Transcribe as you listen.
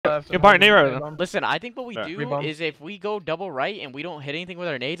left. You bar neighbor. Listen, I think what we do is if we go double right and we don't hit anything with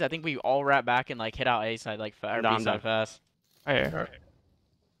our nades, I think we all wrap back and like hit out A side like or B side fast. Alright.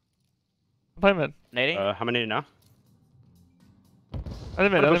 I'm playing mid. Nading? How many now? I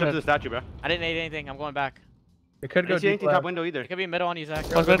didn't mid. Push up to the statue, bro. I didn't nade anything. I'm going back. It could go see anything top window either. It could be middle on you, Zach.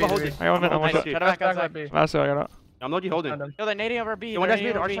 I got mid. I'm Try to back out, Zach. Last I got out. I'm low-key holding. Yo, they're nading over B. One guy's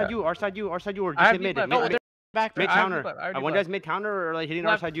mid. Our side you, or just hit mid. Back. Mid counter. One guy's mid counter or like hitting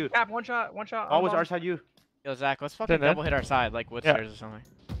our side you. Cap, one shot. Always our side you. Yo, Zach, let's fucking double hit our side like wood stairs or something.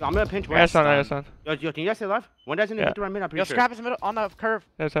 I'm gonna pinch one. Yeah, son. Yo, can you guys stay alive? One guy's in the hit the right mid. I'm pretty sure. Yo, scrap is in the middle on the curve.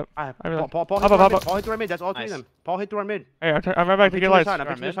 Yes, up. Paul hit the right mid. That's all three of them. Paul hit the right mid. Hey, I'm right back to get lights. I'm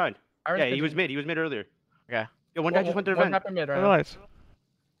pitching the side. Yeah, he was mid earlier. Okay. Yo, one guy just went to the vent. Get lights.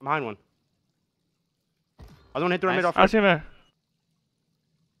 I'm behind one. I don't hit the right mid off. I see him there.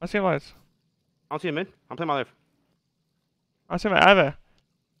 I see him lights. I don't see him mid. I'm playing my life. I see him at aBeZy.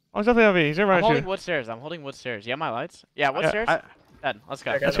 Oh, he's definitely LV. He's in right I'm holding wood stairs. You have my lights? Yeah, wood stairs? Dead. Let's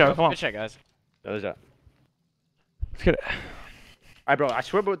go. Let's go. Come on. Good shit, guys. There's that. Let's get it. Alright, bro. I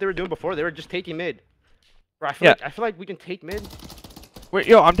swear what they were doing before. They were just taking mid. Bro, I feel like we can take mid. Wait,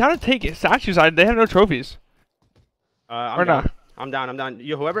 yo, I'm down to take statues. They have no trophies. I'm down.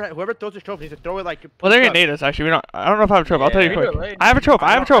 Yo, whoever throws this trophy needs to throw it like. Well, they're gonna nade us. Actually, I don't know if I have a trophy. I'll tell you quick. I have a trophy.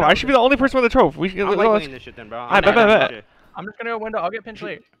 I should be the only person with a trophy. I'm playing this shit then, bro. I bet. I'm just gonna go window. I'll get pinched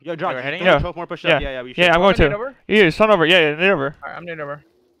late. Yo, drop. Yeah. More push up. Yeah. Yeah, I'm going to. Yeah, stun over. Yeah, nade over. Alright, I'm nade over.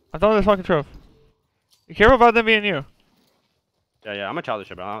 I'm throwing this fucking trophy. Be careful about them being you. Yeah. I'm a childish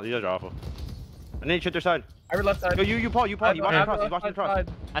shit, bro. These guys are awful. I need to shoot their side. I read left side. Yo, you Paul. He watched the cross.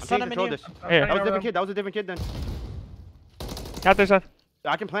 I stunned him in you. Hey, that was a different kid then. Got their side.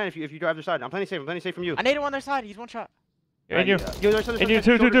 I can plan if you drive their side. I'm playing safe from you. I naded one on their side. He's one shot. And you. Yo, there's and you,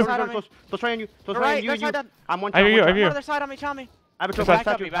 two. Close try on you. I'm one shot. I have you. On their side on me, tell me. I have a trophy on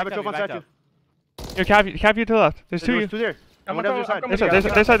statue. Yo, cap you to the left. There's two. There's two there. I'm on the other side. There's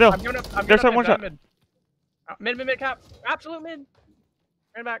side though. There's side one shot. Mid cap. Absolute mid.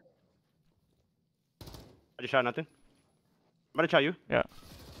 Turn back. I just shot nothing. I'm about to try you. Yeah.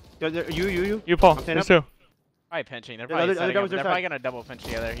 You. You Paul. There's two. Probably pinching. They're probably gonna double pinch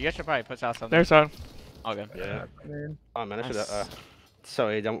together. You guys should probably push out something. There's side. All good. Yeah. Oh man, I should have.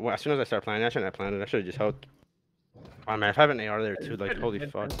 Sorry, as soon as I start playing, I shouldn't have planned it. I should have just hoped. Oh man, if I have an AR there too, like holy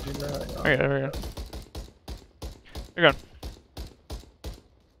fuck. Okay, there we go. You're good.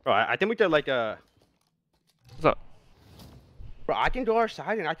 Bro, I think we could like What's up? Bro, I can go our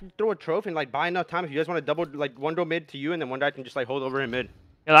side and I can throw a trophy and like buy enough time if you guys want to double like one go mid to you and then one guy can just like hold over in mid.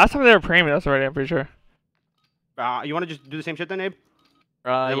 Yeah, last time they were praying me, that's already, I'm pretty sure. You want to just do the same shit then, Abe?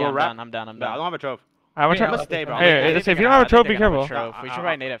 Yeah, I'm down. I don't have a trophy. I want to stay, bro. Hey, if you don't have a trophy, be careful. We should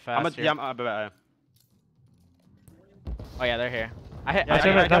probably nade it fast. Oh yeah, they're here. I had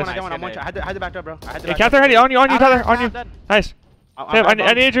to back up, bro. Hey, cap their heady on you, Tyler, on you. Nice.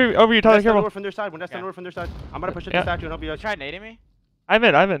 I need you over you, Tyler, careful. From their side, when that's over from their side. I'm gonna push it to the statue and help you guys. Try nading me? I'm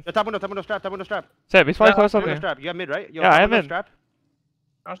in. Top window strap. Seb, he's probably close up here. You have mid, right? Yeah, I am in.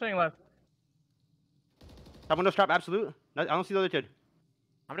 I'm staying left. Top window strap, absolute. I don't see the other kid.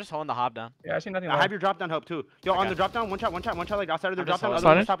 I'm just holding the hob down. Yeah, I see nothing. I have your drop down hope too. Yo, on the drop down, one shot, like outside of the drop down. Other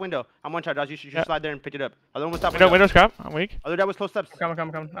one top window. I'm one shot, Drazah. You should slide there and pick it up. Other one was top window. Window scrap. I'm weak. Other guy was close steps. Come. I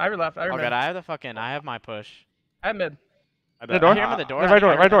have your left. I have mid. I have my push. I have mid. The door? The door.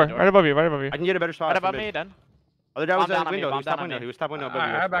 Right door. Right above you. I can get a better spot. Right above me, then. Other guy was at the window. He was top window. I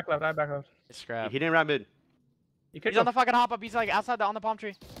have back left. He didn't wrap mid. He's on the fucking hop up. He's like outside on the palm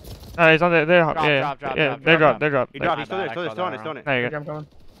tree. No, he's on there. Drop. They dropped. He dropped. He's still there. He's still on it. There you go. I'm coming.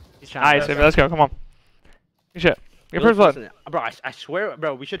 Nice, let's go. Come on. Good shit. Get first blood. Bro, I swear,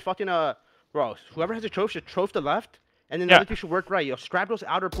 bro, we should fucking bro, whoever has a trophy should trophy the left, and then the other two should work right. Yo, scrap those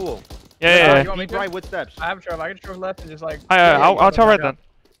outer pool. Yeah. You want me to? Right with steps. I have a trophy. I can trophy left and just like. I'll tell right then.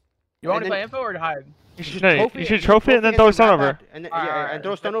 You want me to play info or to hide? You should trophy it and then throw a stun over. And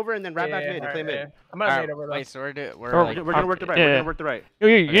throw a stun over and then wrap back mid and play mid. I'm gonna nade over though. Wait, so we're gonna work the right. We're gonna work the right. Yo,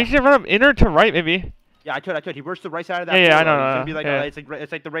 you should run up inner to right maybe. Yeah, I could. He works the right side of that. Yeah, I know. It's gonna be like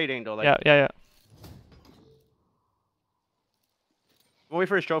it's like the raid angle. Like. Yeah. We'll wait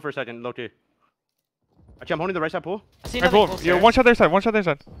for his show for a second, low key. Actually, I'm holding the right side pool. Yo, one shot their side. I'm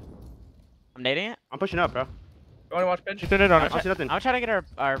nading it. I'm pushing up, bro. You wanna watch pinch? You did it on it. I see nothing. I'm trying to get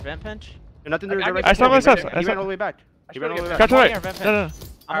our vent pinch. Nothing there. I saw my steps. He ran all the way back. I'm holding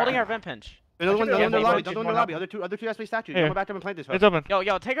our vent pinch. Another one in the lobby. Don't in the lobby. Other two guys play statues. Come back up and plant this. It's open.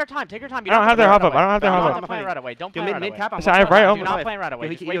 Yo, take your time. I don't have their hop up. Don't play right away. Don't play right away. I'm not playing right away.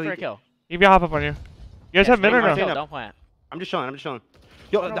 Just wait for a kill. You got hop up on you. You guys have mid or no? Don't plant. I'm just chilling.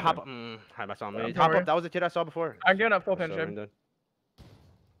 Yo, the hop up. I saw him. Hop up. That was the kid I saw before. I'm giving up full pinch.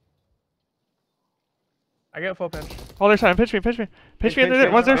 I get a full pinch. Hold their side. Pinch me. Pinch me.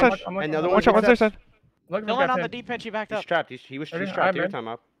 One's their side. Another Watch out. One's their side. Dylan on the deep pinch. He backed up. He's trapped. He was trapped. Take your time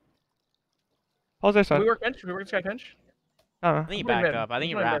up. Hold their side. We work pinch. We work this guy pinch. I don't know. I think he backed up. I think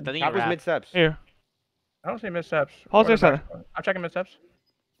he wrapped. I think he Top was wrapped. mid steps. Here. I don't see missteps. Hold their side. I'm checking missteps.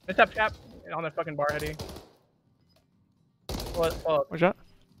 Missteps cap on that fucking bar heady. Well, Watch out.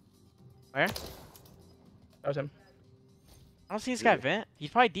 Where? that was him. I don't see this guy vent. He's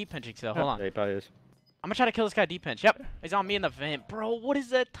probably deep pinching still. Hold on. Yeah, he probably is. I'm gonna try to kill this guy deep pinch. Yep. He's on me in the vent. Bro, what is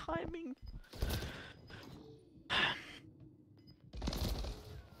that timing?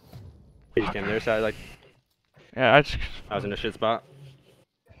 He just came their side like Yeah, I was in a shit spot.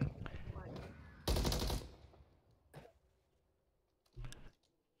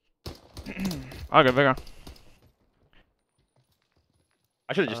 I'll go big on.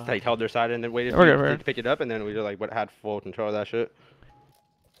 I should have just like held their side and then waited to pick it up, and then we just like had full control of that shit.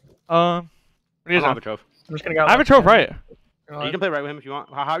 What do you have a trophy. I'm just gonna go. I have a trophy, right? You can play right with him if you want.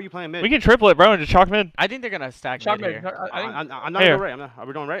 How are you playing mid? We can triple it, bro, and just chalk mid. I think they're gonna stack Shock mid mid. here. I'm not gonna go right. Are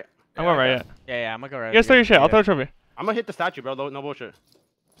we doing right? I'm going right, yeah. Yeah, I'm gonna go right. You guys throw your shit. I'll throw a trophy. I'm gonna hit the statue, bro. No bullshit.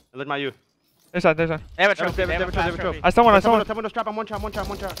 Let my you. There's side. They have a trophy. They have a fast trophy. I still want. Top window strap. I'm one shot.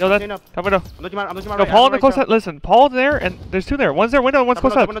 Yo, that. Top window. I'm looking at No, Paul in the close side. Listen, Paul's there, and there's two there. One's their window, and one's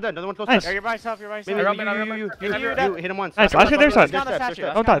close side. Another one close Nice. Yeah, you're by yourself. You're by You yourself. hit him once. Nice. I'll hit their side. Down the statue.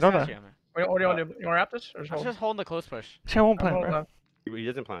 Don't die. Don't die. What do you want to do? You want to wrap this? Or I'm just hold? just holding the close push. Shit, I won't I'm plan, holding bro. left. He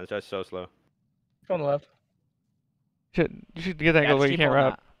doesn't plan. It's just so slow. Go on the left. Shit, you should get that angle just where you keep can't holding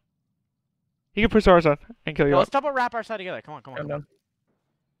wrap. He can push our side and kill you. Yo, let's double wrap our side together. Come on. I'm done.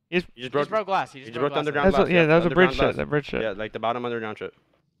 You just broke glass. You just broke underground That's glass. what, yeah, that was a bridge underground shit. That bridge shit. Yeah, like the bottom underground shit.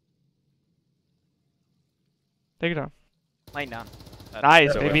 Take it down. Laying down.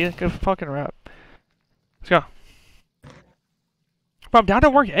 Nice, baby. Good fucking wrap. Let's go. Bro, I'm down to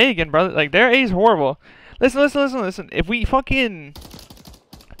work A again, brother. Like, their A is horrible. Listen. If we fucking...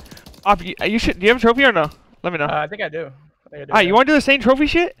 you should... Do you have a trophy or no? Let me know. I think I do. Alright, you want to do the same trophy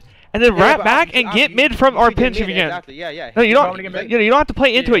shit? And then wrap back and get mid from our pinch if you can. Exactly. Yeah. No, you don't have to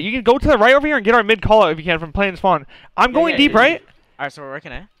play into it. You can go to the right over here and get our mid call out if you can from playing spawn. I'm going deep right. Alright, so we're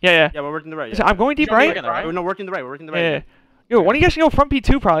working A? Yeah. Yeah, we're working the right. Listen, I'm going deep right. No, working the right. We're working the right. Yeah. Yo, one of you guys can go front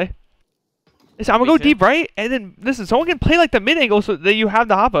P2 probably. Listen, I'm gonna go deep right, and then listen, someone can play like the mid angle so that you have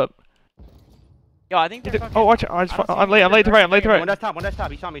the hop up. Yo, I think they're fucking... Oh, watch it. I'm late to right. One that's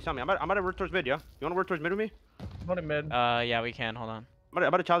top. He saw me. I'm about to work towards mid, yeah? You wanna work towards mid with me? I'm holding mid. Yeah, we can. Hold on. I'm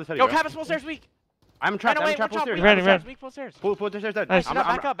about to challenge this head. Yo, cabin's full stairs weak. I'm trapped full stairs. He ran. Weak full stairs. Pull the stairs dead. Nice.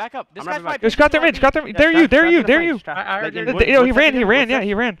 Back up. This guy's Yo, scrap their mid. There you. Yo, he ran. Yeah,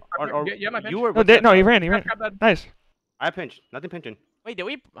 he ran. Yeah, my pinch. No, he ran. Nice. I pinched. Nothing pinching. Wait, did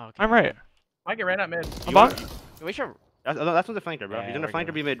we? Oh, okay. I'm right. I get ran out mid. I'm on. We should... That's on the flanker, bro. He's on the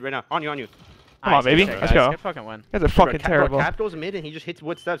flanker, be mid right now. On you. Come on, baby. Let's go. Good fucking win. That's a fucking terrible. Cap goes mid and he just hits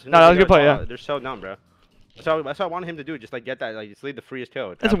wood steps. No, that was a good play, yeah. They're so dumb, bro. So that's what I wanted him to do. Just like get that, like just lead the freest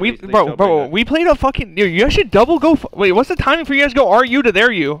kill. Listen, we played a fucking. You guys should double go. Wait, what's the timing for you guys to go RU to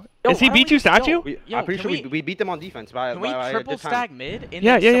their U? Does he beat you statue? I'm pretty sure we beat them on defense. Can we triple stack mid? And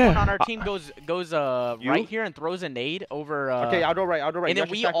yeah. Someone on our team goes right here and throws a nade over. Okay, I'll go right. And then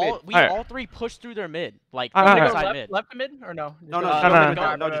we all three push through their mid, like side mid. Left to mid or no? No,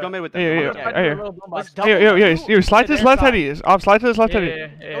 just go mid with them. Yo, slide to this left heady. Slide to this left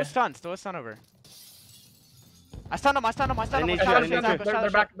heady. Throw a stun over. I stunned him. They're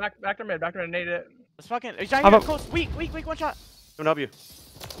back to mid. Nade it. Let's fucking. He's right here, close. Weak, one shot. I'm gonna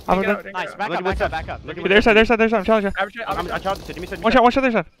help you. Nice, back up. Their side, I'm challenging you. I challenged it. Give me a second. One shot,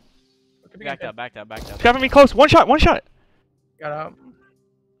 their side. Backed up. Scapping me close. One shot. Got out.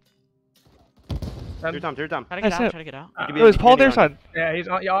 Third time. Try to get out. It was Paul their side. Yeah, he's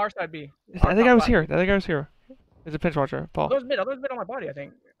on our side B. I think I was here. There's a pinch watcher. Paul. Those mid on my body, I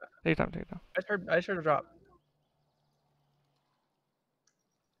think. Take your time. I just heard a drop.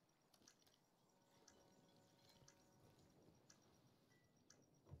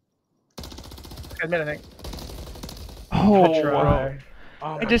 Mid, I think. Oh, bro.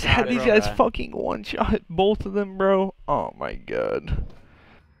 I just had these guys fucking one shot, both of them, bro. Oh my god.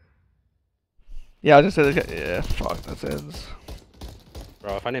 Yeah, I just said this guy. Yeah, fuck, that's ends.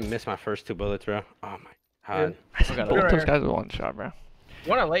 Bro, if I didn't miss my first 2 bullets, bro. Oh my god. I said both those guys with one shot, bro. You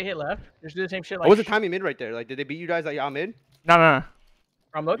want a late hit left? Just do the same shit. What was the timing mid right there? Like, did they beat you guys like out mid? No.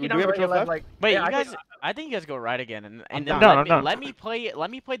 I'm looking Do we have a left? like. Wait, yeah, you guys. I think you guys go right again, and then no. let me play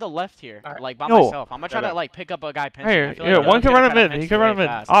the left here, right. like by myself. I'm gonna try to like pick up a guy pinching. Hey, one can run a mid. He can run a mid.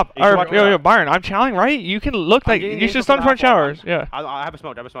 Yo, Byron, I'm challenging right. You can look like you should stun front showers. Yeah. I have a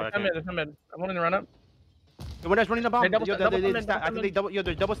smoke. I'm mid. I'm willing to run up. When I was running the bomb, They double yo, stack- double they mid, stack- I double think they double, yo,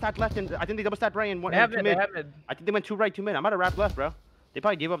 they're double stacked left, and I think they double stacked right and one They have two mid. mid. They have mid. I think they went 2 right, 2 mid. I'm about to wrap left, bro. They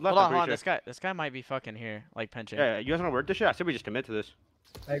probably gave up left. Hold on, I'm pretty hold on. sure. This guy might be fucking here, like pinching. Yeah, you guys wanna work this shit? I said we just commit to this.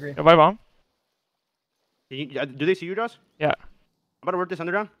 I agree. Yo, buy bomb. Do they see you, Drazah? Yeah. I'm about to work this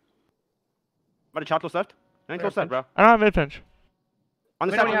underground. I'm about to chop those left. I ain't close left, bro. I don't have mid pinch. On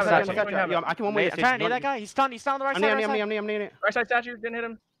the We side, don't on the have side, that, on the we side. don't Yo, have I can one way I'm trying to need that guy. He's stunned. He's stunned on the right I'm side. needing it. Right side statue. Didn't hit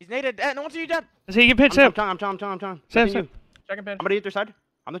him. He's naded. No one's you dead. So you can pinch I'm him. telling. Sam, You. Second pinch. I'm gonna hit their side.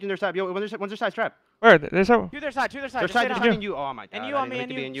 I'm looking their side. Yo, when's their side trap? Where? There's a. To their side. Their Just side, stay their down. side, and you. Oh my god. And you I on didn't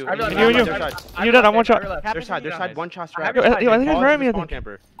me, mean and to be you. in I you. realized- You, you. I realized- I You dead, I'm realized one shot. I realized. Their side, Nice. one shot I strap. have Yo, your side, yo, I dude. think it's Pause, right me. spawn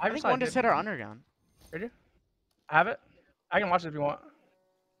camper. I I have think your one side, just dude. hit our underground. I have it. I can watch it if you want.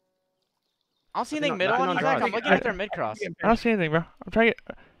 I don't see Nothing anything on- middle on nothing you, on Zach. Drazah. I'm looking at their mid cross. I don't see anything, bro. I'm trying to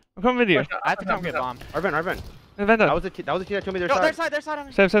get. I'm coming with you. I have to come get bomb. Arvin. Event That up. was the kid that told me their Yo, their side. side on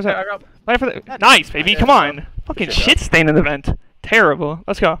me. Save. I got- Play for the. That's- Nice, baby. Yeah, Come bro. on. Fucking Good shit stain in the vent. Terrible.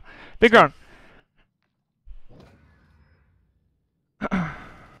 Let's go. Big ground. Yeah,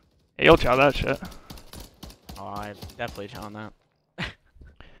 you'll chow that shit. Oh, I definitely challenge that.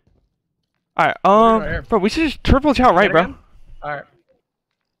 Alright, right here. bro, we should just triple chow right, Get it bro. again? All right.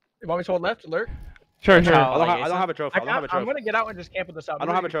 You want me to hold left? Lurk? Sure. Chow. I don't have a trophy. I don't have a I'm trophy. gonna get out and just camp with this out. I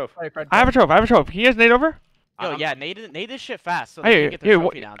don't have a trophy. I have a trophy. Can you guys nade over? Yo, yeah, nade this shit fast so I they hear can get you. the Here,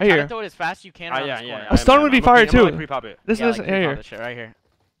 trophy down. I Try hear to you. throw it as fast as you can around this corner. A stun would be fire too. Pre-pop it. This Yeah, is like, here. this shit right here.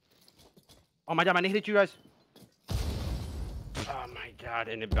 Oh my god, my nade hit you guys. Oh my god,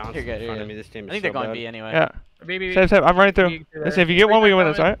 and it bounced You're good, in front you're of me. good. This team is I think so they're going bad. B anyway. Yeah. BB. Save. I'm running through. You do Listen, that. if you get one, we Three can win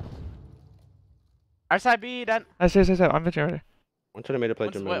this, coming. alright? Our side B, that. Save. I'm pitching already. One should have made a play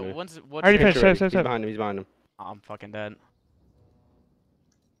What's to what? him. What's Already your- finished. Save. He's behind him. Oh, I'm fucking dead.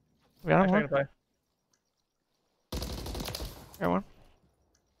 We got I'm trying to one. play. Got one.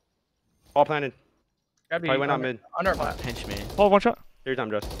 All planted. Gotta be Probably went out mid. under flat. Pinch me. Hold one shot. Your time,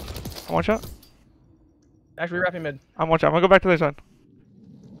 Dress. I'm one shot. Actually, wrapping mid. I'm one shot. I'm gonna go back to this side.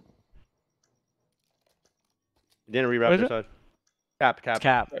 Didn't What rewrap is your it? side. Cap.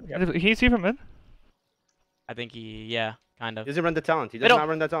 Cap. Can you see from mid? I think yeah, kind of. He doesn't run the talent. He does Middle. not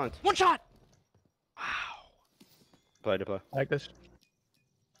run that talent. One shot! Wow. Play to play. I like this.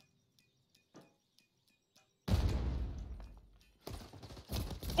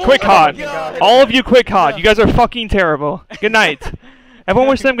 Quick Oh hod. my God. All of you quick hod. You guys are fucking terrible. Good night. Everyone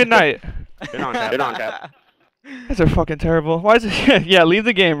wish them good night. They're on cap. You guys are fucking terrible. Why is it? Yeah, leave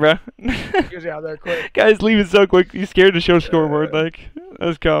the game, bro. Usually out there quick. Guys, leave it so quick. You scared to show scoreboard. Like,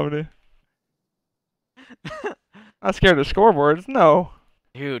 that's comedy. Not scared of scoreboards. No.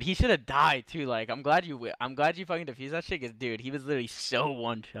 Dude, he should have died too. Like, I'm glad you fucking defused that shit. 'Cause, dude, he was literally so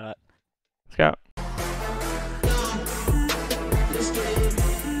one shot. Let's go.